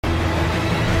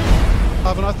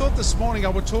love, and I thought this morning I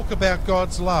would talk about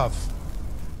God's love.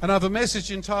 And I have a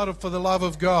message entitled For the Love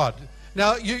of God.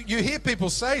 Now, you hear people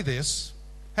say this.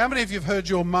 How many of you have heard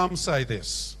your mum say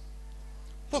this?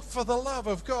 Look, for the love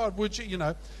of God, would you,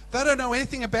 they don't know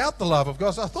anything about the love of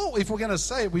God. So I thought if we're going to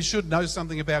say it, we should know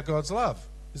something about God's love.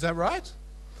 Is that right?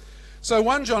 So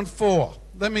 1 John 4,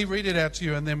 let me read it out to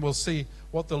you and then we'll see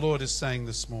what the Lord is saying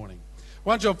this morning.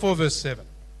 1 John 4 verse 7.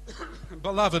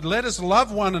 Beloved, let us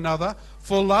love one another,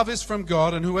 for love is from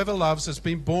God, and whoever loves has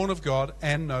been born of God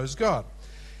and knows God.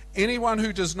 Anyone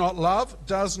who does not love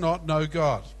does not know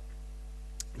God,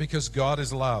 because God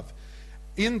is love.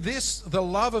 In this, the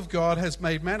love of God has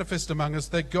made manifest among us,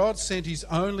 that God sent his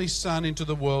only Son into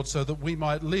the world so that we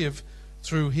might live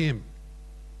through him.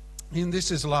 In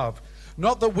this is love.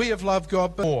 Not that we have loved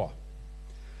God, but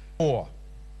more.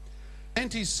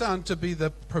 Sent his Son to be the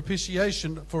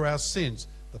propitiation for our sins,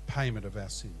 the payment of our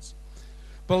sins.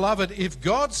 Beloved, if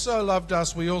God so loved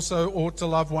us, we also ought to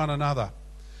love one another.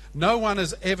 No one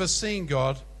has ever seen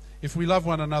God. If we love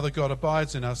one another, God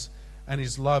abides in us, and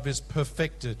his love is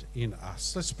perfected in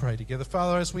us. Let's pray together.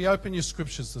 Father, as we open your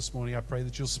scriptures this morning, I pray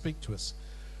that you'll speak to us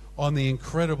on the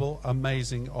incredible,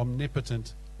 amazing,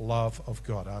 omnipotent love of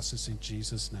God. I ask this in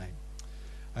Jesus' name.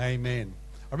 Amen.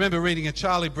 I remember reading a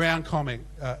Charlie Browne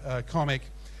comic,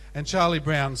 and Charlie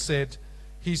Browne said,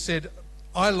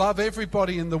 I love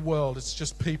everybody in the world. It's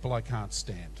just people I can't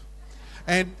stand.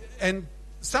 And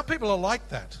some people are like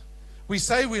that. We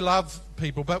say we love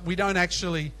people, but we don't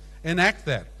actually enact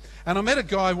that. And I met a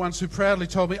guy once who proudly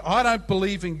told me, I don't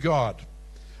believe in God.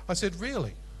 I said,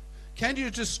 really? Can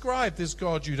you describe this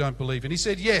God you don't believe in? He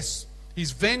said, yes.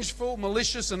 He's vengeful,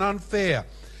 malicious, and unfair.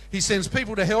 He sends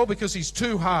people to hell because he's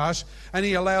too harsh, and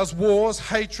he allows wars,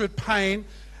 hatred, pain,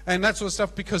 and that sort of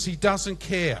stuff because he doesn't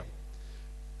care.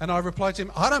 And I replied to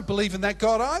him, I don't believe in that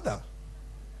God either.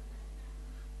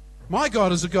 My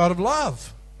God is a God of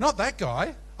love, not that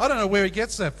guy. I don't know where he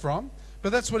gets that from,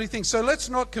 but that's what he thinks. So let's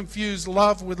not confuse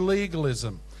love with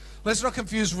legalism. Let's not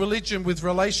confuse religion with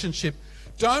relationship.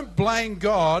 Don't blame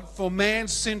God for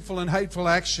man's sinful and hateful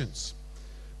actions.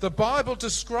 The Bible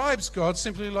describes God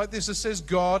simply like this. It says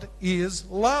God is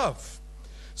love.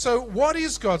 So what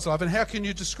is God's love and how can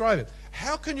you describe it?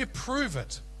 How can you prove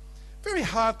it? Very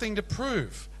hard thing to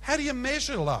prove. How do you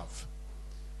measure love?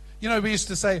 We used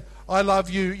to say, I love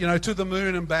you, to the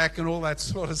moon and back and all that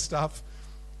sort of stuff.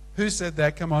 Who said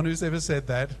that? Come on, who's ever said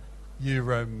that? You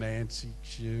romantic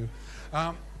Jew.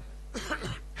 How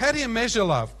do you measure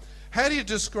love? How do you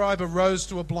describe a rose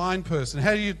to a blind person?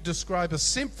 How do you describe a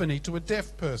symphony to a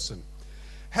deaf person?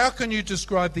 How can you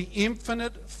describe the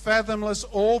infinite, fathomless,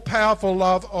 all-powerful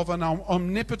love of an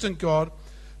omnipotent God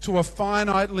to a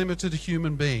finite, limited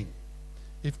human being?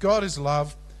 If God is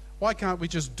love, why can't we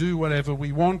just do whatever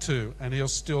we want to and he'll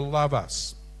still love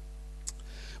us?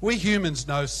 We humans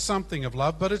know something of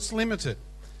love, but it's limited.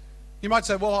 You might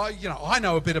say, well, I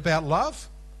know a bit about love.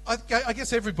 I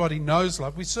guess everybody knows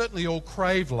love. We certainly all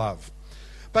crave love.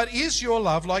 But is your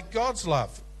love like God's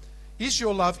love? Is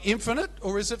your love infinite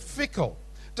or is it fickle?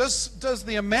 Does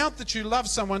the amount that you love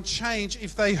someone change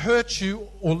if they hurt you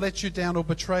or let you down or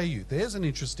betray you? There's an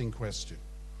interesting question.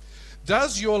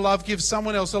 Does your love give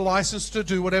someone else a license to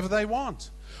do whatever they want?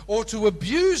 Or to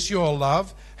abuse your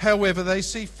love however they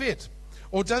see fit?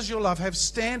 Or does your love have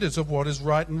standards of what is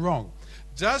right and wrong?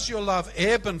 Does your love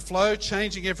ebb and flow,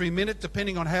 changing every minute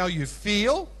depending on how you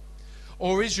feel?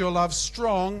 Or is your love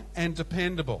strong and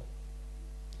dependable?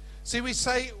 See, we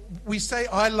say,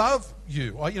 I love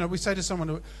you. We say to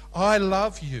someone, I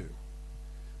love you.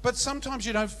 But sometimes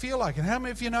you don't feel like it. How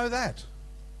many of you know that?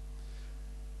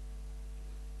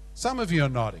 Some of you are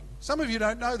nodding. Some of you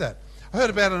don't know that. I heard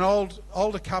about an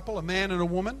older couple, a man and a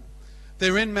woman.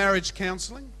 They're in marriage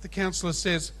counselling. The counsellor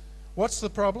says, what's the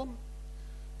problem?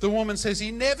 The woman says, he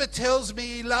never tells me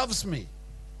he loves me.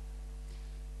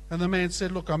 And the man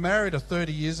said, look, I married her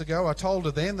 30 years ago. I told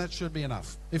her then, that should be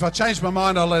enough. If I change my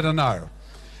mind, I'll let her know.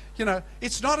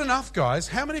 It's not enough, guys.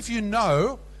 How many of you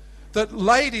know that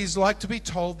ladies like to be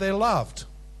told they're loved?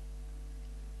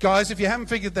 Guys, if you haven't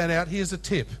figured that out, here's a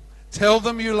tip. Tell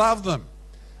them you love them.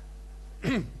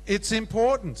 It's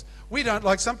important. We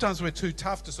don't, sometimes we're too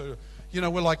tough to sort of,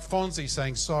 we're like Fonzie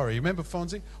saying sorry. Remember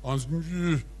Fonzie?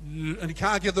 And he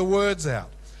can't get the words out.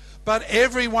 But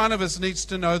every one of us needs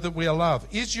to know that we are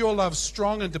loved. Is your love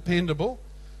strong and dependable?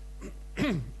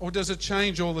 Or does it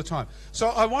change all the time? So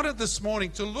I wanted this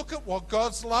morning to look at what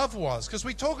God's love was. Because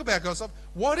we talk about God's love.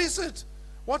 What is it?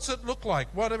 What's it look like?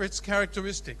 What are its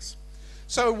characteristics?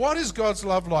 So what is God's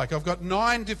love like? I've got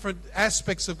 9 different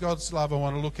aspects of God's love I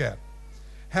want to look at.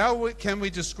 How can we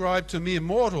describe to mere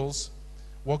mortals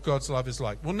what God's love is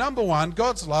like. Well, number one,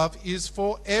 God's love is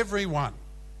for everyone.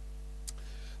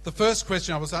 The first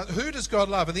question I was asked, who does God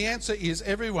love? And the answer is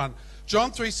everyone.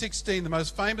 John 3:16, the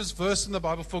most famous verse in the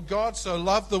Bible, for God so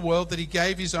loved the world that he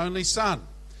gave his only son,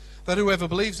 that whoever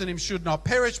believes in him should not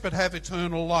perish but have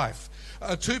eternal life.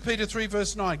 2 Peter 3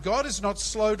 verse 9, God is not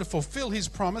slow to fulfill his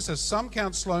promise, as some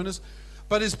count slowness,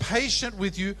 but is patient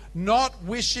with you, not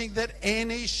wishing that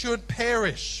any should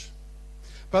perish,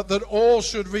 but that all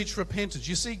should reach repentance.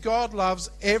 You see, God loves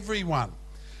everyone.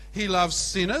 He loves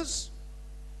sinners.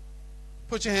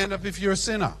 Put your hand up if you're a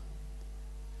sinner.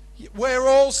 We're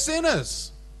all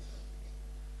sinners.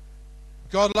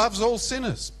 God loves all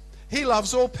sinners. He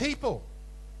loves all people.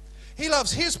 He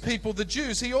loves his people, the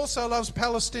Jews. He also loves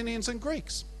Palestinians and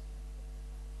Greeks.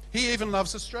 He even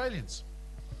loves Australians.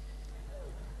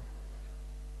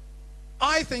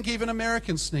 I think even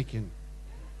Americans sneak in.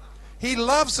 He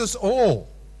loves us all.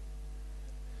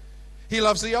 He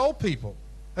loves the old people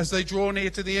as they draw near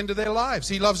to the end of their lives.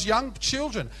 He loves young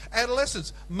children,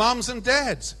 adolescents, mums and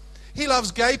dads. He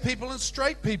loves gay people and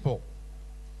straight people.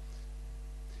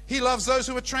 He loves those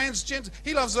who are transgender.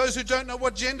 He loves those who don't know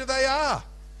what gender they are.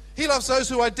 He loves those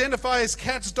who identify as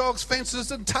cats, dogs,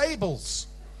 fences, and tables.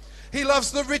 He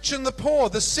loves the rich and the poor,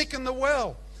 the sick and the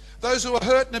well, those who are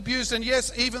hurt and abused, and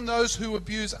yes, even those who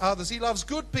abuse others. He loves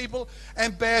good people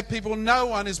and bad people. No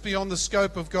one is beyond the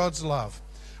scope of God's love.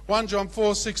 1 John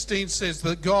 4:16 says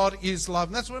that God is love.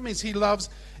 And that's what it means. He loves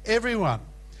everyone.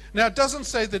 Now, it doesn't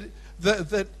say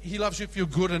that he loves you if you're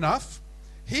good enough.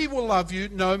 He will love you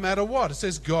no matter what. It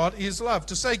says God is love.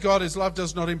 To say God is love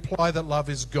does not imply that love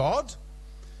is God.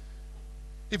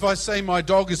 If I say my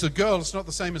dog is a girl, it's not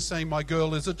the same as saying my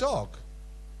girl is a dog.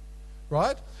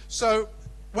 Right? So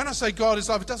when I say God is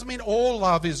love, it doesn't mean all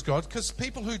love is God, because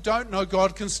people who don't know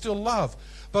God can still love.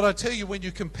 But I tell you, when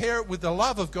you compare it with the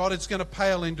love of God, it's going to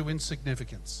pale into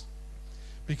insignificance,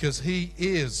 because he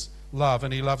is love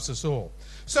and he loves us all.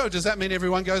 So does that mean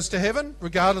everyone goes to heaven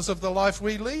regardless of the life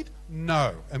we lead?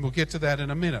 No, and we'll get to that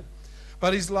in a minute.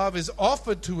 But his love is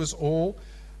offered to us all.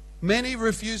 Many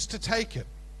refuse to take it.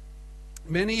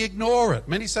 Many ignore it.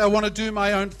 Many say, I want to do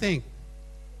my own thing.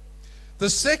 The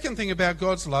second thing about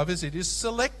God's love is it is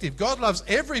selective. God loves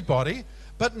everybody,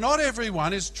 but not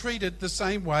everyone is treated the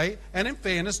same way. And in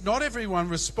fairness, not everyone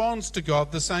responds to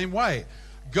God the same way.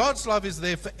 God's love is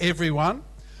there for everyone,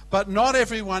 but not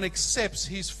everyone accepts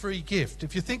his free gift.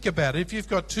 If you think about it, if you've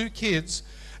got two kids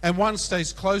and one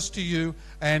stays close to you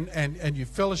and you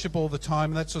fellowship all the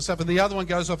time and that sort of stuff, and the other one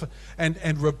goes off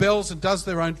and rebels and does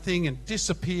their own thing and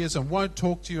disappears and won't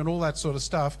talk to you and all that sort of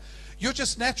stuff, you're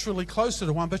just naturally closer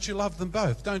to one, but you love them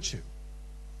both, don't you?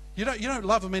 You don't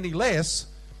love them any less,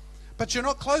 but you're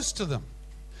not close to them.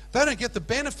 They don't get the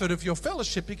benefit of your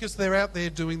fellowship because they're out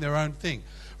there doing their own thing.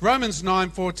 Romans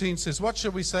 9:14 says, what shall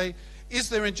we say? Is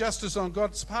there injustice on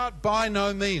God's part? By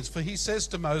no means. For he says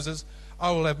to Moses,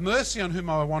 I will have mercy on whom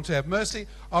I want to have mercy.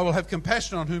 I will have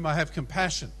compassion on whom I have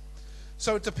compassion.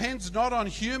 So it depends not on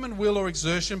human will or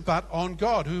exertion, but on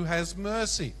God who has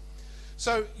mercy.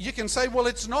 So you can say, well,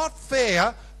 it's not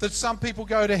fair that some people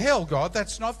go to hell, God.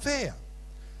 That's not fair.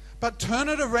 But turn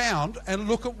it around and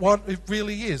look at what it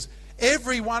really is.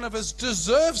 Every one of us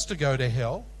deserves to go to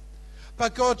hell,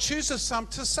 but God chooses some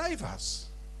to save us.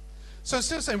 So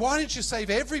instead of saying, why don't you save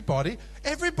everybody?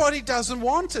 Everybody doesn't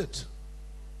want it.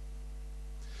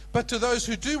 But to those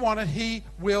who do want it, he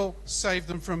will save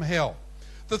them from hell.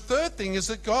 The third thing is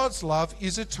that God's love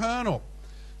is eternal.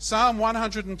 Psalm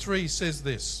 103 says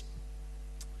this,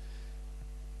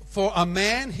 for a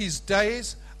man, his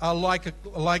days are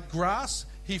like grass.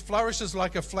 He flourishes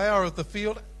like a flower of the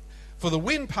field. For the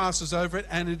wind passes over it,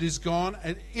 and it is gone,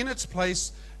 and in its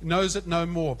place knows it no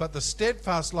more. But the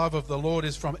steadfast love of the Lord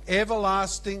is from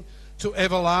everlasting to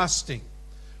everlasting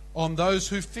on those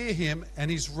who fear him,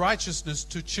 and his righteousness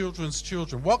to children's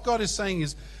children. What God is saying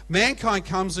is, mankind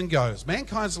comes and goes.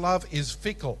 Mankind's love is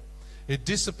fickle. It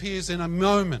disappears in a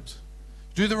moment.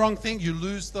 Do the wrong thing, you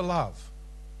lose the love.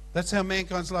 That's how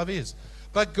mankind's love is.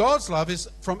 But God's love is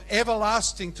from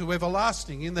everlasting to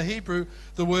everlasting. In the Hebrew,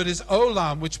 the word is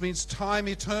olam, which means time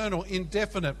eternal,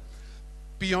 indefinite,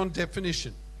 beyond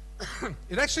definition.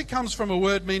 It actually comes from a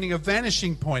word meaning a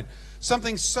vanishing point.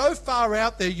 Something so far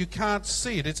out there you can't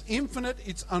see it. It's infinite,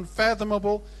 it's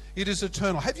unfathomable, it is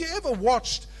eternal. Have you ever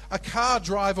watched a car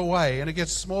drive away and it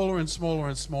gets smaller and smaller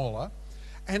and smaller,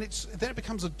 and then it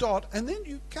becomes a dot, and then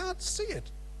you can't see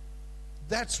it?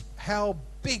 That's how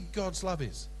big God's love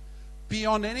is.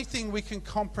 Beyond anything we can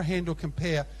comprehend or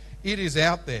compare, it is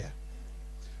out there.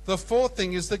 The fourth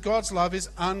thing is that God's love is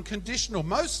unconditional.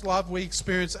 Most love we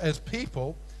experience as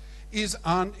people is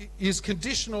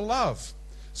conditional love.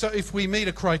 So if we meet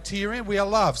a criterion, we are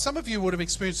loved. Some of you would have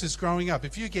experienced this growing up.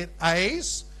 If you get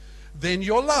A's, then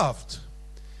you're loved.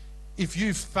 If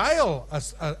you fail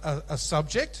a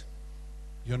subject,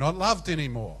 you're not loved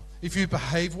anymore. If you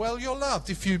behave well, you're loved.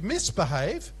 If you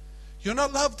misbehave, you're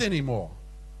not loved anymore.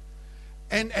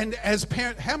 And as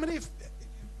parent, how many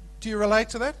do you relate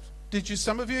to that?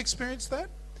 Some of you experience that?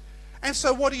 And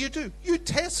so what do? You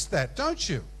test that, don't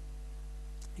you?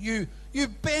 You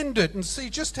bend it and see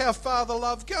just how far the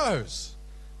love goes.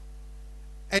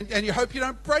 And you hope you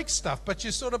don't break stuff, but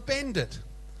you sort of bend it.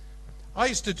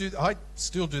 I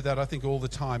still do that, I think, all the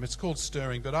time. It's called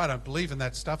stirring, but I don't believe in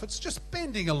that stuff. It's just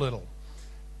bending a little.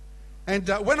 And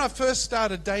when I first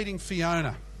started dating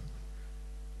Fiona,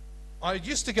 I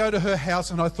used to go to her house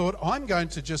and I thought, I'm going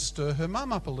to just stir her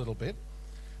mum up a little bit,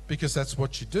 because that's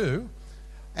what you do.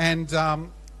 And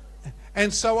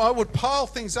so I would pile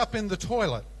things up in the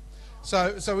toilet.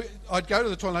 So I'd go to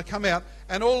the toilet, I'd come out,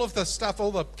 and all of the stuff,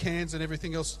 all the cans and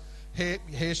everything else,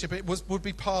 hair shipping, would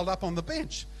be piled up on the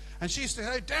bench. And she used to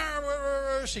say,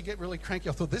 Darin, she'd get really cranky.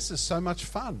 I thought, this is so much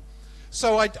fun.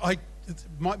 So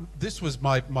this was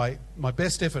my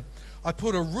best effort. I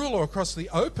put a ruler across the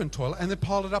open toilet and then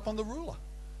piled it up on the ruler.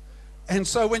 And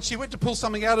so when she went to pull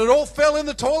something out, it all fell in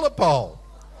the toilet bowl.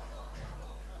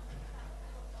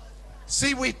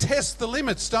 See, we test the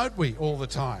limits, don't we, all the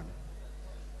time?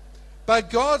 But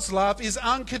God's love is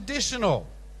unconditional.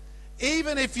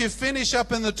 Even if you finish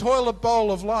up in the toilet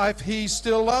bowl of life, He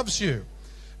still loves you.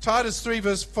 Titus 3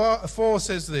 verse 4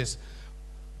 says this: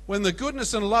 when the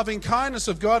goodness and loving kindness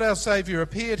of God our Saviour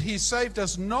appeared, He saved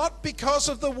us not because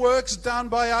of the works done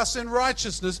by us in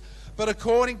righteousness, but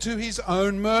according to His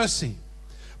own mercy,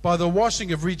 by the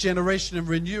washing of regeneration and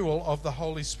renewal of the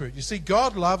Holy Spirit. You see,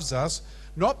 God loves us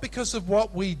not because of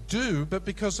what we do, but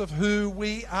because of who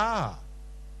we are.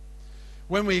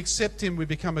 When we accept Him, we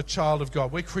become a child of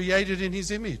God. We're created in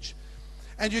His image.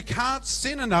 And you can't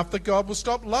sin enough that God will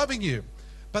stop loving you.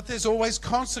 But there's always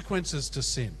consequences to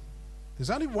sin. There's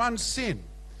only one sin,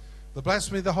 the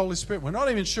blasphemy of the Holy Spirit. We're not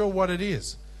even sure what it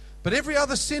is. But every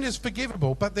other sin is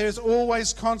forgivable, but there's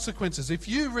always consequences. If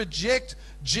you reject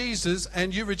Jesus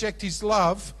and you reject His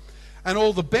love and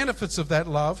all the benefits of that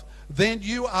love, then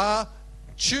you are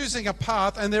choosing a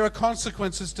path, and there are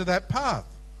consequences to that path.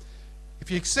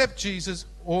 If you accept Jesus,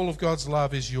 all of God's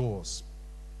love is yours.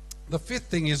 The fifth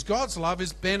thing is God's love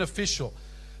is beneficial.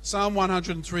 Psalm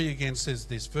 103 again says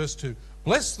this, verse 2.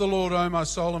 Bless the Lord, O my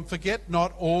soul, and forget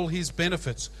not all His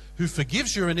benefits, who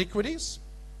forgives your iniquities,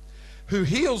 who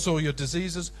heals all your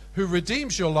diseases, who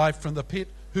redeems your life from the pit,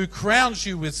 who crowns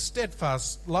you with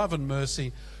steadfast love and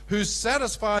mercy, who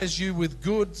satisfies you with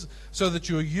goods so that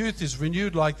your youth is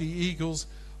renewed like the eagles.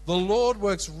 The Lord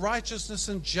works righteousness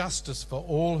and justice for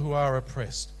all who are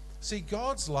oppressed. See,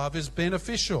 God's love is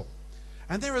beneficial.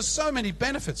 And there are so many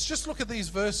benefits. Just look at these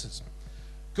verses.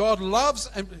 God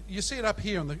loves, and you see it up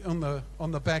here on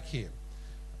the back here.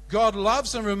 God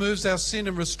loves and removes our sin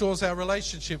and restores our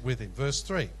relationship with Him. Verse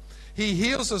 3. He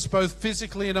heals us both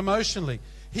physically and emotionally.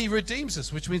 He redeems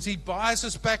us, which means He buys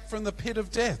us back from the pit of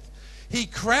death. He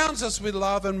crowns us with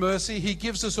love and mercy. He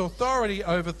gives us authority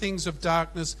over things of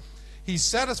darkness. He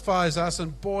satisfies us,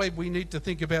 and boy, we need to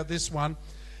think about this one.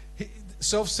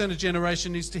 Self-centered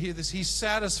generation needs to hear this. He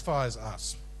satisfies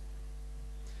us.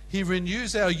 He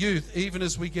renews our youth even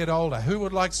as we get older. Who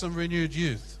would like some renewed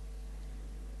youth?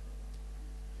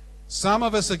 Some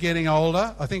of us are getting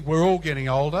older. I think we're all getting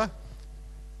older.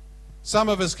 Some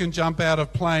of us can jump out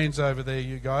of planes over there,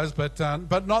 you guys, but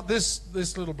not this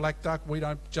little black duck. We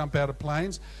don't jump out of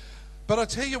planes. But I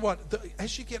tell you what,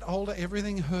 as you get older,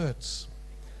 everything hurts.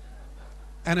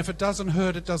 And if it doesn't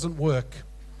hurt, it doesn't work.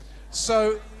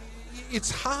 So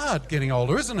it's hard getting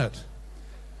older, isn't it?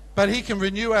 But He can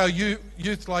renew our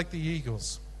youth like the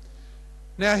eagles.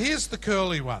 Now here's the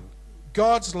curly one.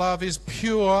 God's love is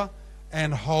pure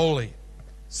and holy.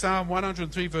 Psalm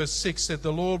 103 verse 6 said,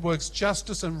 the Lord works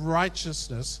justice and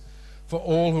righteousness for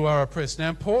all who are oppressed. Now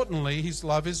importantly, His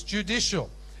love is judicial.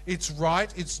 It's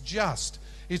right, it's just,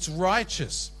 it's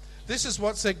righteous. This is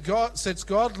what sets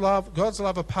God's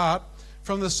love apart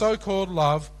from the so-called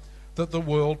love that the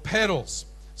world peddles.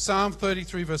 Psalm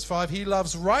 33 verse 5, He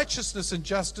loves righteousness and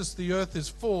justice. The earth is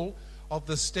full of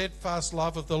the steadfast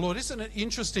love of the Lord. Isn't it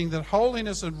interesting that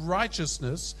holiness and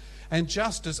righteousness and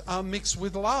justice are mixed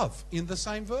with love in the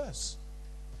same verse?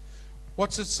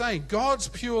 What's it saying? God's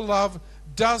pure love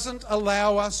doesn't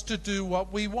allow us to do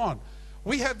what we want.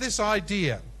 We have this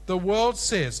idea. The world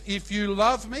says, if you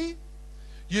love me,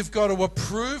 you've got to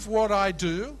approve what I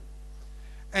do,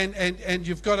 and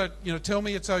you've got to tell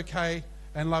me it's okay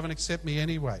and love and accept me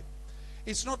anyway.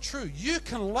 It's not true. You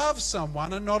can love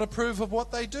someone and not approve of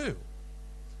what they do.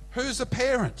 Who's a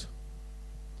parent?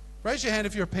 Raise your hand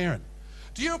if you're a parent.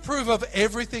 Do you approve of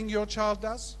everything your child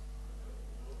does?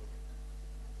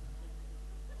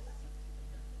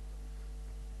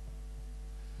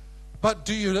 But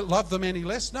do you love them any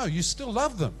less? No, you still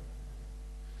love them.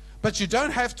 But you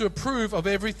don't have to approve of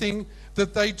everything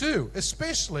that they do,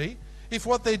 especially if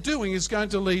what they're doing is going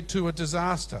to lead to a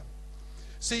disaster.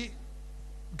 See,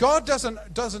 God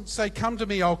doesn't say, come to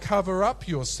me, I'll cover up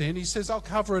your sin. He says, I'll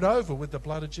cover it over with the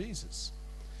blood of Jesus.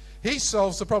 He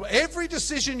solves the problem. Every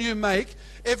decision you make,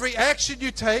 every action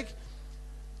you take,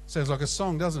 sounds like a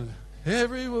song, doesn't it?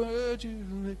 Every word you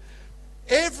make.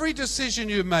 Every decision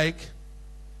you make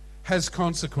has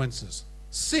consequences.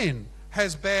 Sin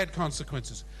has bad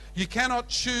consequences. You cannot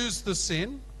choose the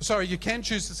sin. Sorry, you can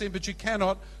choose the sin, but you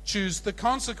cannot choose the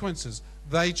consequences.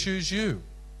 They choose you.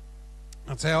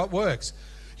 That's how it works.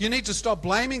 You need to stop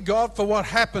blaming God for what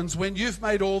happens when you've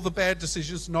made all the bad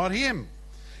decisions, not Him.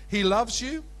 He loves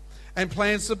you and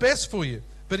plans the best for you.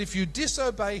 But if you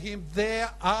disobey Him, there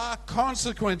are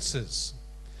consequences.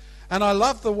 And I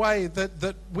love the way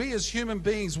that we as human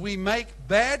beings, we make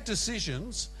bad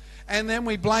decisions and then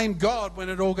we blame God when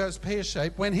it all goes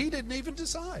pear-shaped, when He didn't even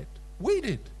decide. We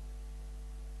did.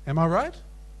 Am I right?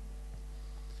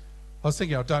 I was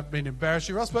thinking, I don't mean to embarrass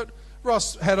you, Ross, but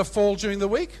Ross had a fall during the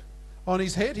week on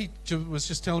his head. He was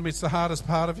just telling me it's the hardest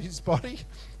part of his body.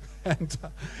 And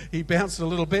he bounced a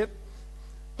little bit.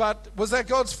 But was that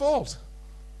God's fault?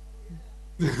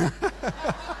 He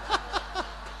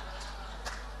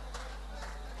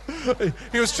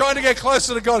was trying to get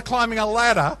closer to God climbing a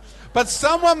ladder, but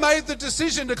someone made the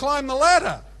decision to climb the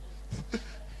ladder.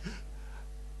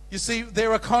 You see,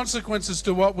 there are consequences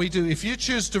to what we do. If you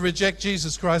choose to reject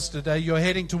Jesus Christ today, you're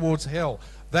heading towards hell.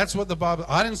 That's what the Bible...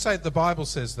 I didn't say it, the Bible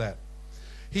says that.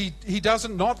 He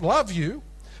doesn't not love you,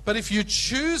 but if you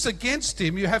choose against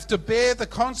Him, you have to bear the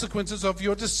consequences of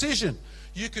your decision.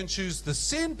 You can choose the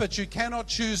sin, but you cannot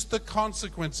choose the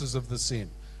consequences of the sin.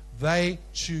 They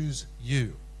choose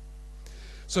you.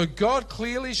 So God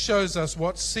clearly shows us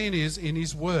what sin is in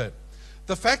His Word.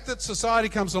 The fact that society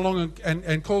comes along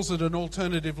and calls it an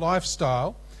alternative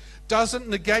lifestyle doesn't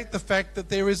negate the fact that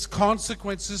there is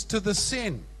consequences to the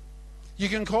sin. You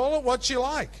can call it what you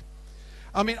like.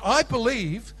 I mean, I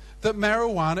believe that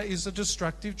marijuana is a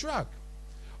destructive drug.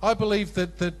 I believe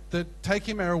that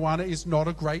taking marijuana is not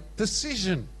a great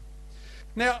decision.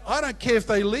 Now, I don't care if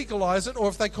they legalize it or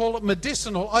if they call it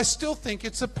medicinal. I still think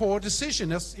it's a poor decision.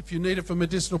 Now, if you need it for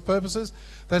medicinal purposes,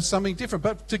 that's something different.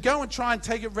 But to go and try and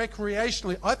take it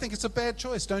recreationally, I think it's a bad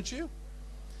choice, don't you?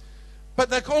 But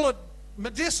they call it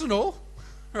medicinal,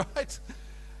 right?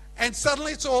 And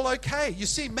suddenly it's all okay. You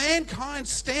see, mankind's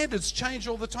standards change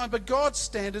all the time, but God's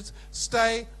standards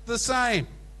stay the same,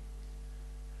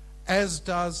 as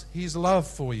does His love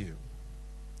for you.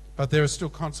 But there are still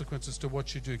consequences to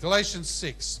what you do. Galatians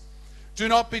 6. Do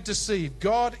not be deceived.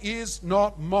 God is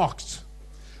not mocked.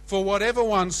 For whatever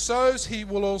one sows, he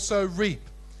will also reap.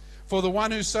 For the one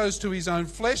who sows to his own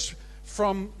flesh,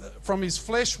 from his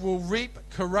flesh will reap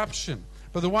corruption.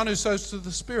 But the one who sows to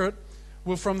the Spirit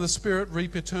will from the Spirit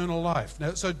reap eternal life.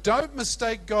 Now, so don't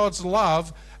mistake God's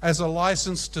love as a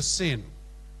license to sin,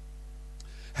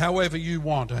 however you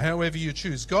want or however you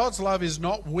choose. God's love is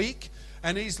not weak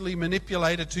and easily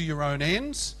manipulated to your own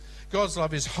ends. God's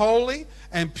love is holy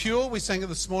and pure. We sang it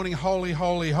this morning, holy,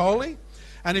 holy, holy.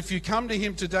 And if you come to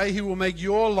Him today, He will make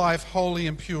your life holy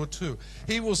and pure too.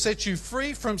 He will set you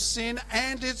free from sin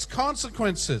and its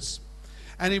consequences.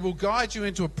 And He will guide you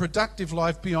into a productive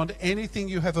life beyond anything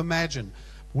you have imagined.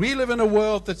 We live in a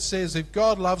world that says, if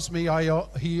God loves me,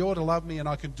 He ought to love me and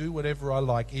I can do whatever I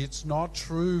like. It's not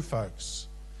true, folks.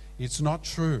 It's not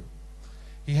true.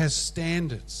 He has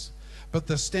standards. But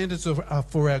the standards are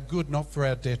for our good, not for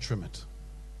our detriment.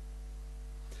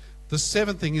 The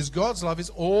seventh thing is God's love is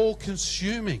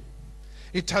all-consuming.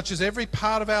 It touches every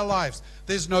part of our lives.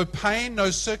 There's no pain,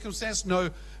 no circumstance, no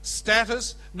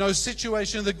status, no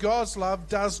situation that God's love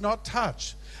does not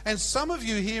touch. And some of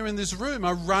you here in this room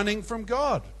are running from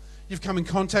God. You've come in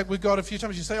contact with God a few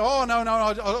times. You say, oh, no,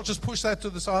 I'll just push that to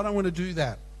the side. I don't want to do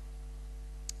that.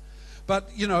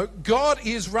 But, you know, God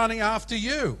is running after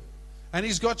you. And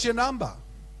He's got your number.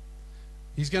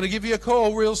 He's going to give you a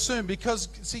call real soon because,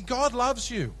 see, God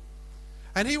loves you.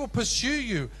 And He will pursue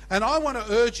you. And I want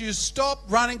to urge you, stop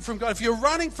running from God. If you're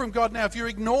running from God now, if you're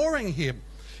ignoring Him,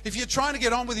 if you're trying to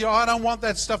get on with your, I don't want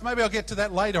that stuff, maybe I'll get to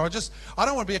that later. I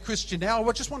don't want to be a Christian now.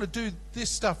 I just want to do this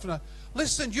stuff.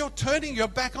 Listen, you're turning your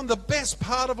back on the best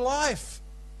part of life.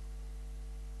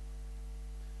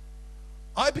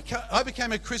 I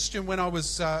became a Christian when I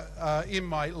was in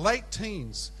my late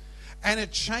teens, and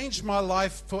it changed my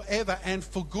life forever and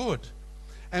for good.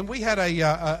 And we had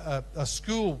a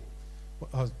school,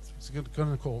 I was going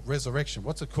to call it resurrection.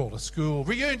 What's it called? A school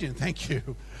reunion. Thank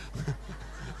you.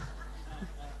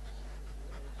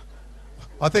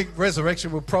 I think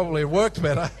resurrection would probably have worked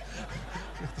better.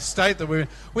 The state that we're in.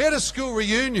 We had a school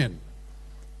reunion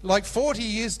like 40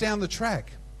 years down the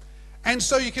track. And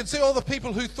so you can see all the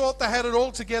people who thought they had it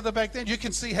all together back then. You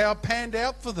can see how it panned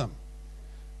out for them.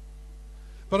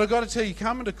 But I've got to tell you,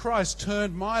 coming to Christ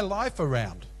turned my life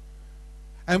around.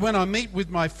 And when I meet with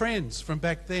my friends from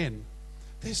back then,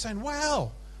 they're saying,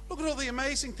 wow, look at all the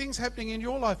amazing things happening in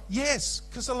your life. Yes,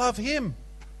 because I love Him.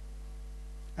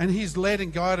 And He's led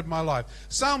and guided my life.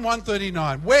 Psalm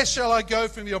 139, where shall I go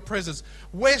from your presence?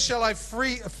 Where shall I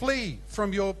flee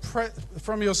from your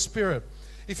spirit?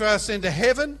 If I ascend to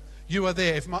heaven, you are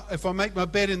there. If I make my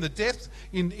bed in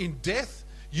death,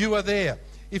 you are there.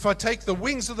 If I take the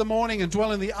wings of the morning and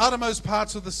dwell in the uttermost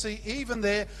parts of the sea, even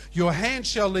there your hand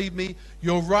shall lead me,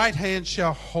 your right hand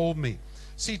shall hold me.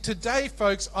 See, today,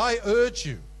 folks, I urge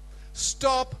you,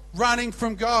 stop running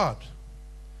from God.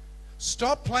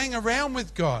 Stop playing around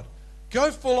with God.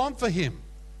 Go full on for Him,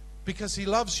 because He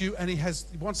loves you and He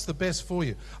wants the best for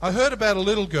you. I heard about a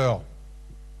little girl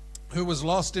who was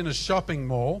lost in a shopping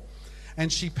mall,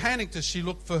 and she panicked as she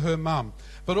looked for her mum.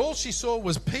 But all she saw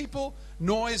was people,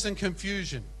 noise and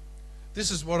confusion. This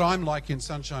is what I'm like in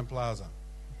Sunshine Plaza.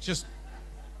 Just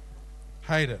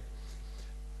hate it.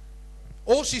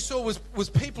 All she saw was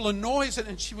people and noise,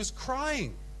 and she was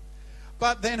crying.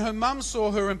 But then her mum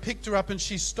saw her and picked her up, and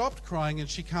she stopped crying and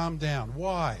she calmed down.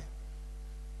 Why?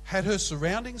 Had her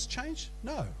surroundings changed?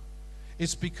 No.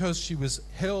 It's because she was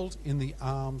held in the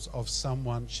arms of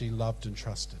someone she loved and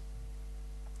trusted.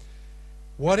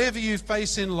 Whatever you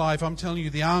face in life, I'm telling you,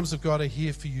 the arms of God are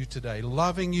here for you today,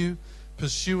 loving you,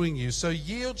 pursuing you. So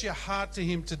yield your heart to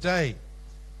Him today.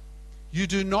 You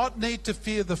do not need to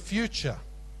fear the future.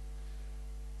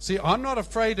 See, I'm not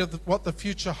afraid of what the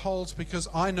future holds, because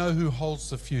I know who holds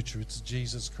the future. It's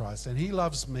Jesus Christ, and He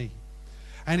loves me.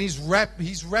 And He's wrapped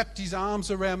His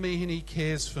arms around me, and He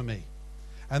cares for me.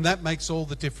 And that makes all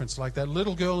the difference. Like that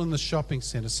little girl in the shopping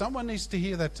center. Someone needs to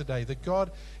hear that today, that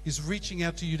God is reaching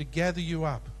out to you to gather you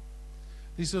up.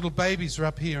 These little babies are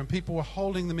up here, and people are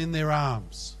holding them in their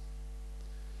arms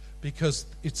because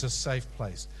it's a safe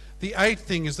place. The eighth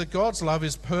thing is that God's love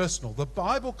is personal. The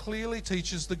Bible clearly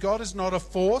teaches that God is not a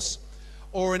force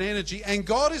or an energy, and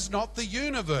God is not the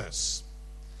universe.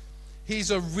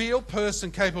 He's a real person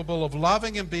capable of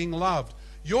loving and being loved.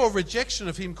 Your rejection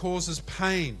of Him causes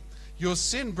pain. Your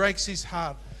sin breaks His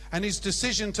heart, and His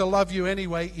decision to love you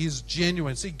anyway is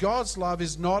genuine. See, God's love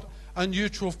is not a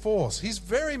neutral force. He's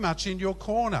very much in your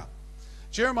corner.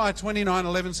 Jeremiah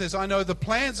 29:11 says, I know the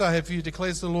plans I have for you,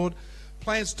 declares the Lord,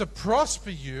 plans to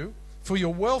prosper you for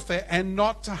your welfare and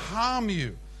not to harm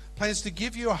you. Plans to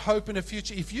give you a hope and a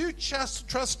future. If you just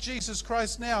trust Jesus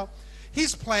Christ now,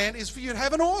 His plan is for you to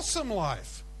have an awesome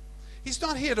life. He's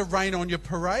not here to rain on your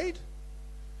parade.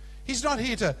 He's not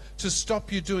here to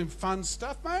stop you doing fun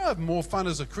stuff. May I have more fun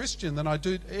as a Christian than I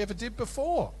ever did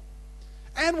before.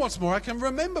 And what's more, I can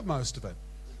remember most of it.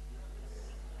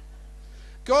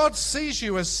 God sees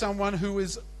you as someone who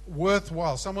is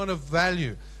worthwhile, someone of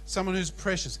value, someone who's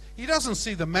precious. He doesn't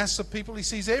see the mass of people. He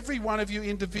sees every one of you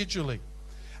individually.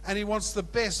 And He wants the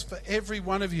best for every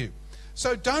one of you.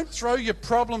 So don't throw your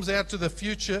problems out to the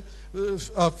future,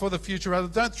 for the future rather.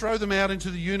 Don't throw them out into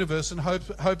the universe and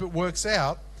hope it works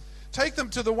out. Take them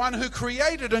to the one who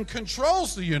created and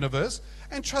controls the universe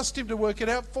and trust Him to work it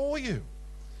out for you.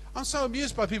 I'm so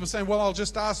amused by people saying, well, I'll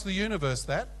just ask the universe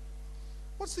that.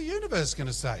 What's the universe going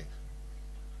to say?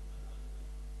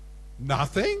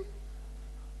 Nothing.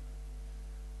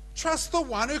 Trust the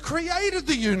one who created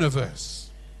the universe.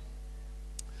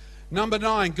 Number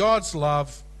 9, God's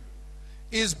love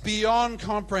is beyond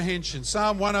comprehension.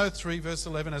 Psalm 103 verse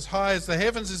 11, as high as the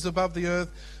heavens is above the earth,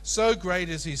 so great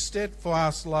is His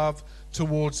steadfast love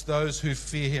towards those who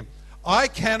fear Him. I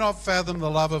cannot fathom the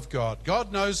love of God.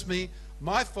 God knows me,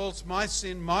 my faults, my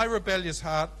sin, my rebellious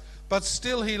heart, but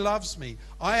still He loves me.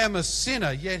 I am a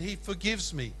sinner, yet He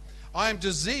forgives me. I am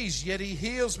diseased, yet He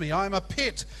heals me. I am a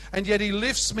pit, and yet He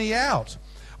lifts me out.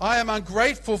 I am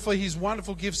ungrateful for His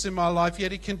wonderful gifts in my life,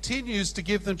 yet He continues to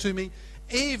give them to me,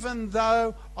 even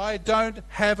though I don't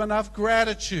have enough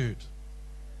gratitude.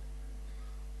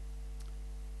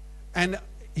 And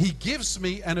He gives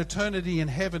me an eternity in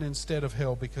heaven instead of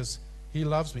hell because He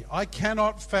loves me. I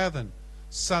cannot fathom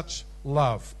such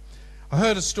love. I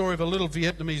heard a story of a little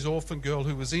Vietnamese orphan girl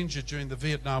who was injured during the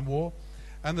Vietnam War,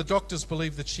 and the doctors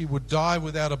believed that she would die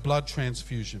without a blood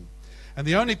transfusion. And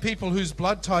the only people whose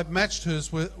blood type matched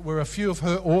hers were a few of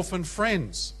her orphan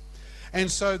friends. And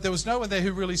so there was no one there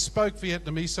who really spoke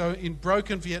Vietnamese, so in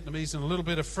broken Vietnamese and a little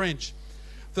bit of French,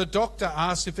 the doctor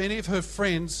asked if any of her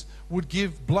friends would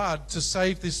give blood to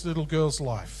save this little girl's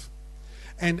life.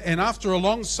 And after a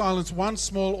long silence, one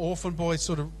small orphan boy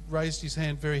sort of raised his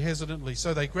hand very hesitantly.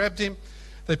 So they grabbed him,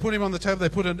 they put him on the table, they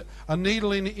put a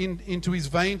needle into his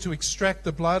vein to extract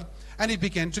the blood, and he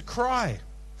began to cry.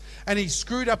 And he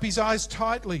screwed up his eyes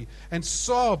tightly and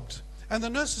sobbed. And the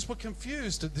nurses were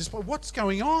confused at this point. What's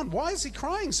going on? Why is he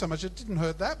crying so much? It didn't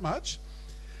hurt that much.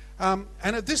 And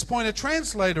at this point, a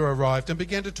translator arrived and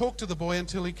began to talk to the boy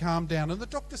until he calmed down. And the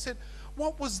doctor said,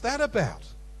 "What was that about?"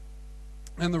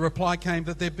 And the reply came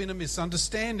that there'd been a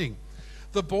misunderstanding.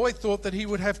 The boy thought that he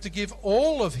would have to give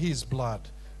all of his blood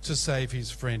to save his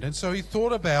friend. And so he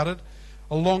thought about it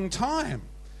a long time,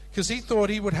 because he thought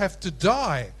he would have to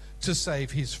die to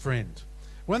save his friend.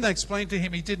 When they explained to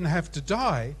him he didn't have to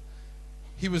die,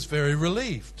 he was very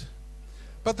relieved.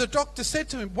 But the doctor said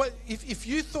to him, if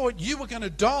you thought you were going to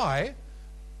die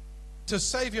to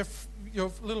save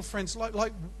your little friend's life,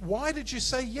 why did you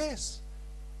say yes?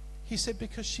 He said,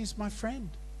 because she's my friend.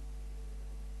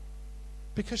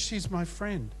 Because she's my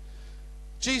friend.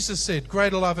 Jesus said,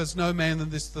 greater love has no man than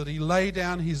this, that he lay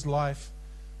down his life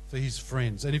for his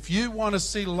friends. And if you want to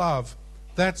see love,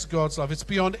 that's God's love. It's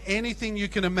beyond anything you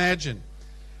can imagine.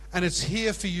 And it's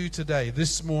here for you today,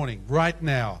 this morning, right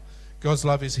now. God's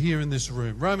love is here in this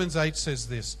room. Romans 8 says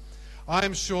this, I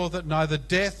am sure that neither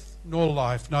death nor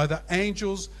life, neither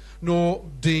angels nor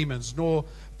demons, nor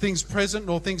things present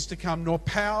nor things to come, nor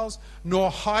powers, nor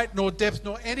height, nor depth,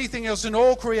 nor anything else in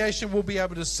all creation will be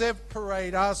able to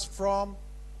separate us from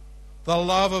the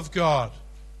love of God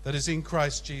that is in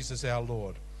Christ Jesus our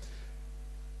Lord.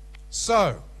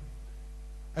 So,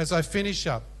 as I finish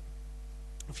up,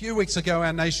 a few weeks ago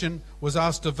our nation was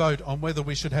asked to vote on whether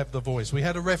we should have the voice. We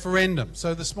had a referendum.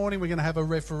 So this morning we're going to have a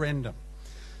referendum.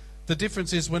 The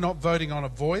difference is we're not voting on a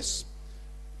voice.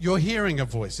 You're hearing a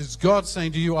voice. It's God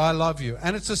saying to you, I love you.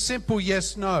 And it's a simple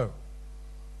yes, no.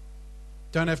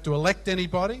 Don't have to elect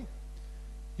anybody.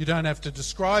 You don't have to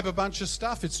describe a bunch of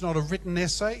stuff. It's not a written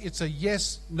essay. It's a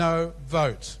yes, no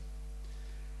vote.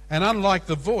 And unlike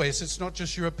the voice, it's not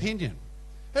just your opinion.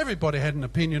 Everybody had an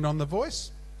opinion on the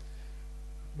voice,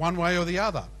 one way or the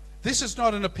other. This is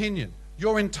not an opinion.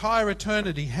 Your entire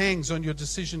eternity hangs on your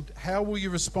decision. How will you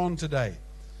respond today?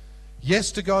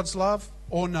 Yes to God's love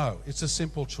or no? It's a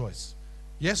simple choice.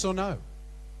 Yes or no.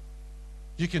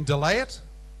 You can delay it.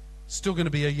 Still going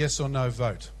to be a yes or no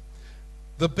vote.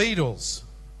 The Beatles.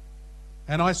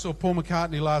 And I saw Paul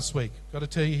McCartney last week. Got to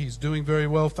tell you, he's doing very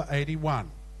well for 81.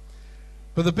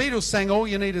 But the Beatles sang All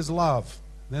You Need Is Love.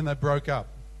 Then they broke up.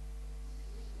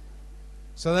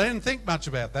 So they didn't think much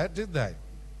about that, did they?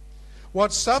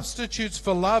 What substitutes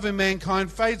for love in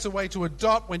mankind fades away to a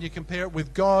dot when you compare it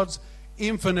with God's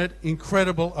infinite,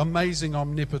 incredible, amazing,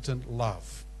 omnipotent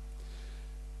love.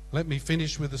 Let me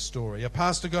finish with a story. A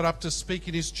pastor got up to speak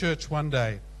in his church one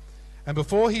day, and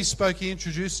before he spoke, he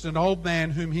introduced an old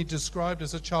man whom he described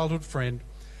as a childhood friend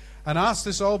and asked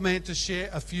this old man to share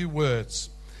a few words.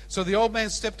 So the old man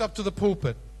stepped up to the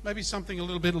pulpit, maybe something a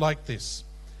little bit like this,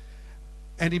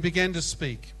 and he began to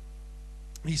speak.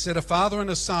 He said, a father and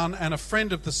a son and a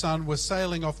friend of the son were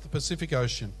sailing off the Pacific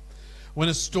Ocean when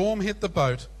a storm hit the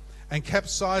boat and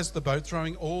capsized the boat,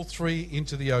 throwing all three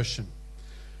into the ocean.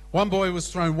 One boy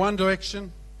was thrown one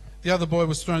direction, the other boy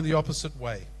was thrown the opposite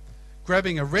way.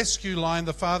 Grabbing a rescue line,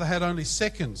 the father had only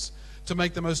seconds to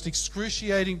make the most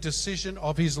excruciating decision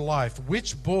of his life.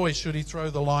 Which boy should he throw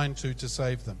the line to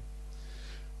save them?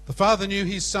 The father knew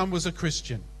his son was a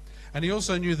Christian, and he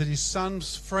also knew that his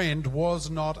son's friend was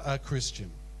not a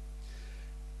Christian.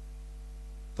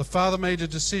 The father made a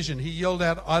decision. He yelled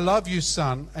out, I love you,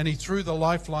 son, and he threw the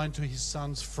lifeline to his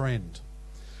son's friend.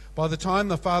 By the time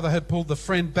the father had pulled the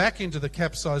friend back into the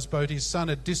capsized boat, his son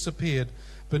had disappeared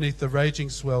beneath the raging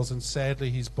swells, and sadly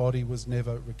his body was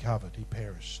never recovered. He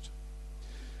perished.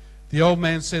 The old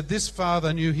man said this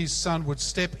father knew his son would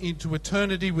step into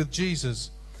eternity with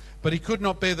Jesus, but he could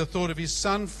not bear the thought of his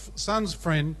son's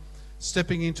friend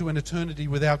stepping into an eternity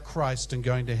without Christ and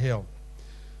going to hell.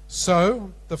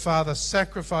 So the father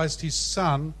sacrificed his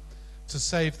son to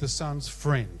save the son's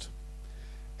friend.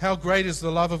 How great is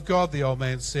the love of God, the old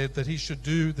man said, that he should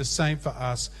do the same for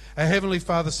us. Our Heavenly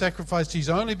Father sacrificed his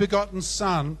only begotten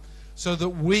Son so that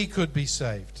we could be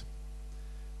saved.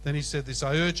 Then he said this,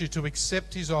 I urge you to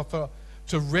accept his offer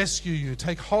to rescue you.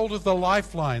 Take hold of the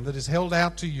lifeline that is held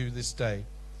out to you this day,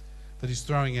 that he's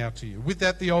throwing out to you. With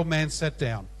that, the old man sat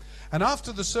down. And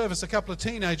after the service, a couple of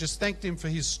teenagers thanked him for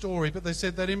his story, but they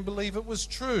said they didn't believe it was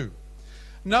true.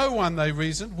 No one, they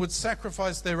reasoned, would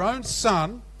sacrifice their own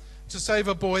son to save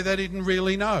a boy they didn't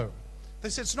really know. They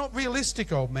said, it's not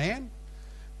realistic, old man,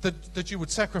 that you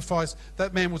would sacrifice,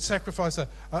 that man would sacrifice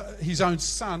his own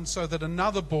son so that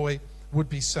another boy would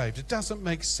be saved. It doesn't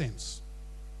make sense.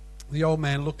 The old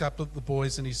man looked up at the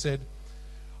boys and he said,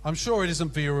 I'm sure it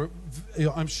isn't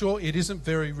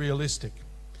very realistic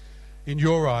in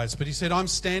your eyes, but he said, I'm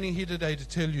standing here today to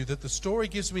tell you that the story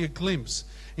gives me a glimpse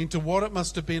into what it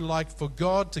must have been like for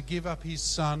God to give up his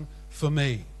son for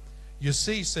me. You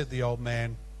see, said the old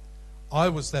man, I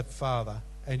was that father,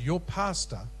 and your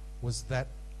pastor was that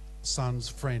son's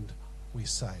friend we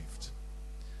saved.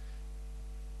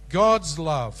 God's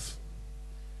love.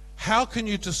 How can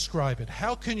you describe it?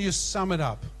 How can you sum it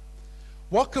up?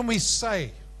 What can we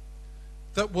say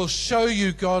that will show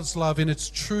you God's love in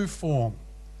its true form?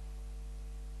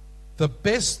 The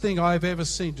best thing I've ever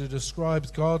seen to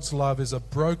describe God's love is a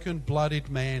broken, bloodied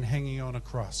man hanging on a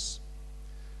cross.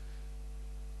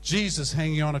 Jesus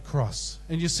hanging on a cross.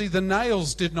 And you see, the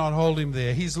nails did not hold him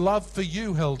there. His love for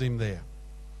you held him there.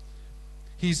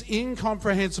 His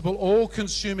incomprehensible,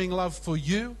 all-consuming love for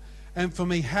you and for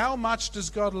me. How much does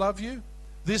God love you?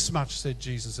 This much, said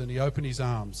Jesus, and he opened his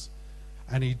arms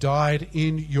and he died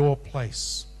in your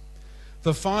place.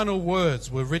 The final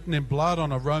words were written in blood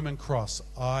on a Roman cross.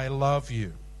 I love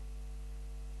you.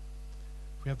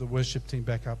 We have the worship team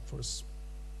back up for us.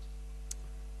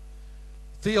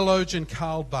 Theologian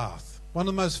Karl Barth, one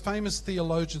of the most famous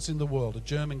theologians in the world, a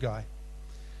German guy.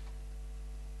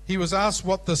 He was asked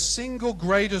what the single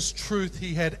greatest truth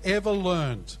he had ever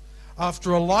learned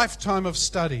after a lifetime of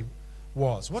study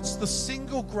was. What's the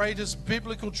single greatest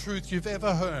biblical truth you've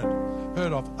ever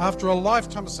heard of after a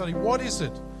lifetime of study? What is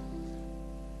it?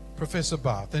 Professor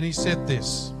Barth. And he said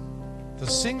this, the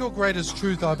single greatest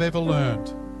truth I've ever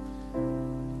learned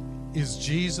is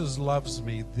Jesus loves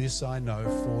me. This I know,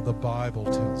 for the Bible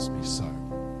tells me so.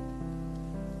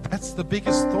 That's the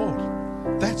biggest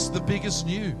thought. That's the biggest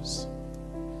news.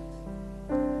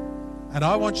 And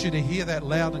I want you to hear that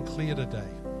loud and clear today.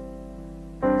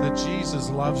 That Jesus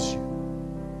loves you.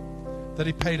 That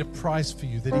he paid a price for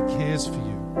you. That he cares for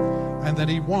you. And that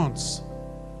he wants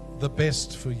the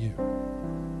best for you.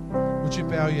 Would you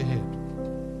bow your head?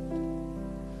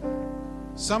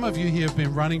 Some of you here have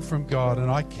been running from God,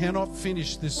 and I cannot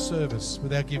finish this service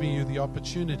without giving you the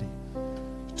opportunity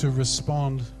to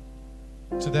respond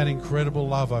to that incredible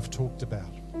love I've talked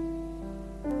about.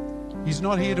 He's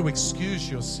not here to excuse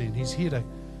your sin. He's here to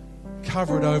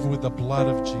cover it over with the blood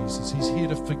of Jesus. He's here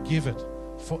to forgive it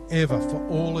forever, for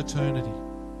all eternity.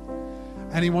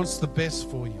 And he wants the best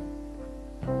for you.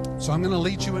 So I'm going to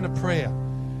lead you in a prayer.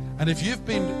 And if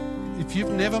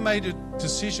you've never made a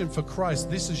decision for Christ,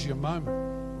 this is your moment.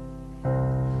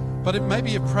 But it maybe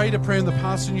you've prayed a prayer in the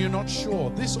past and you're not sure.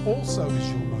 This also is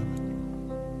your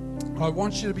moment. I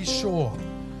want you to be sure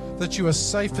that you are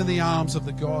safe in the arms of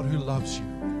the God who loves you.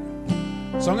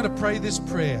 So I'm going to pray this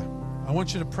prayer. I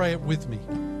want you to pray it with me.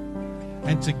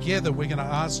 And together we're going to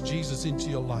ask Jesus into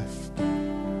your life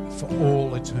for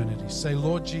all eternity. Say,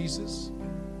 Lord Jesus,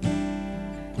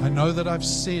 I know that I've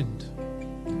sinned,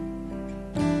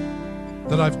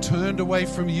 that I've turned away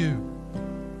from you.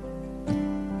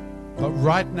 But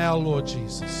right now, Lord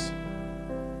Jesus,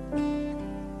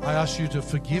 I ask you to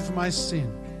forgive my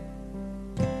sin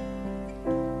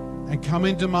and come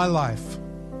into my life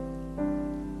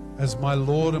as my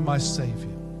Lord and my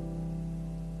Savior.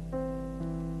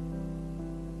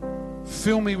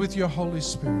 Fill me with your Holy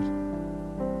Spirit.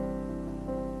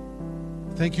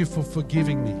 Thank you for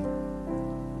forgiving me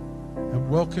and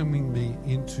welcoming me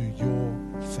into your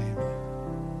family.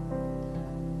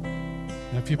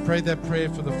 Now, if you prayed that prayer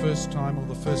for the first time or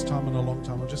the first time in a long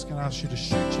time, I'm just going to ask you to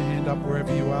shoot your hand up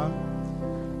wherever you are.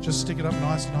 Just stick it up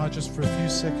nice and high just for a few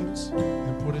seconds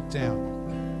and put it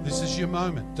down. This is your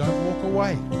moment. Don't walk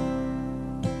away.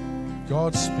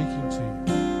 God's speaking to you.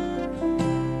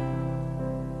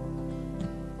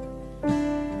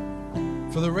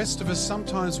 For the rest of us,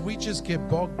 sometimes we just get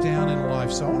bogged down in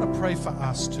life. So I want to pray for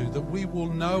us too, that we will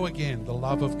know again the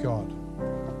love of God.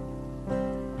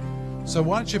 So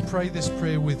why don't you pray this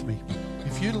prayer with me?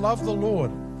 If you love the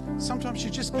Lord, sometimes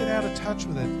you just get out of touch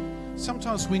with it.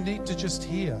 Sometimes we need to just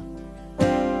hear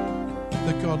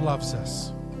that God loves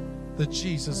us, that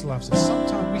Jesus loves us.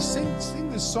 Sometimes we sing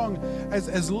this song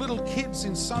as little kids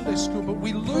in Sunday school, but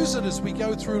we lose it as we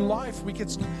go through life.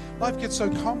 Life gets so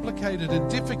complicated and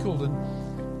difficult. And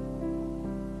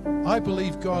I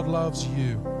believe God loves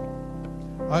you.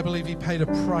 I believe he paid a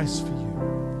price for you.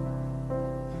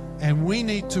 And we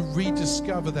need to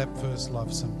rediscover that first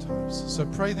love sometimes. So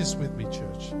pray this with me,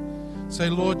 church. Say,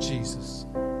 Lord Jesus,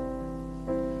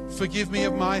 forgive me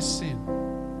of my sin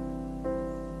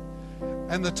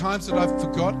and the times that I've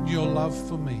forgotten your love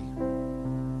for me.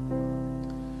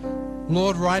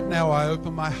 Lord, right now I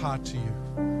open my heart to you.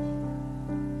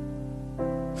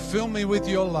 Fill me with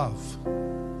your love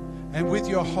and with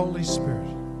your Holy Spirit,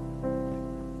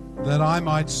 that I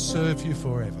might serve you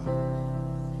forever.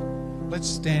 Let's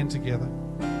stand together.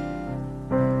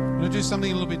 I'm going to do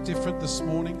something a little bit different this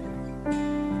morning.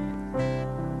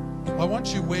 I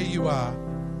want you where you are.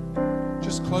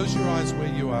 Just close your eyes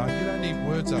where you are. You don't need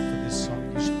words up for this song.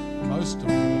 Most of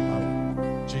you will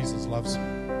know Jesus loves you.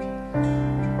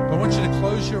 But I want you to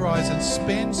close your eyes and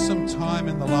spend some time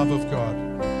in the love of God.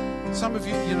 Some of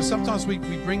you, sometimes we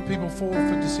bring people forward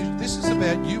for decisions. This is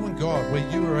about you and God, where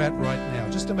you are at right now.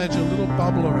 Just imagine a little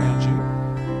bubble around you.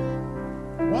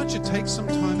 Why don't you take some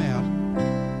time out,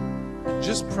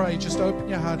 just pray, just open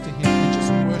your heart to Him and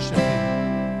just worship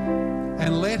Him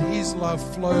and let His love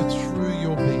flow through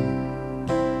your being.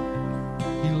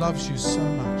 He loves you so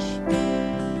much.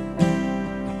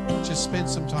 Why don't you spend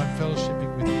some time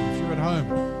fellowshipping with Him? If you're at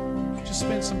home, just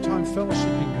spend some time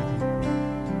fellowshipping with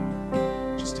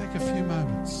Him. Just take a few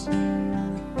moments.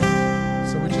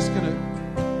 So we're just going to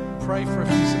pray for a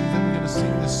few seconds, then we're going to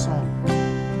sing this song.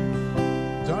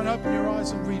 Don't open your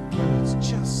eyes and read words.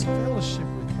 Just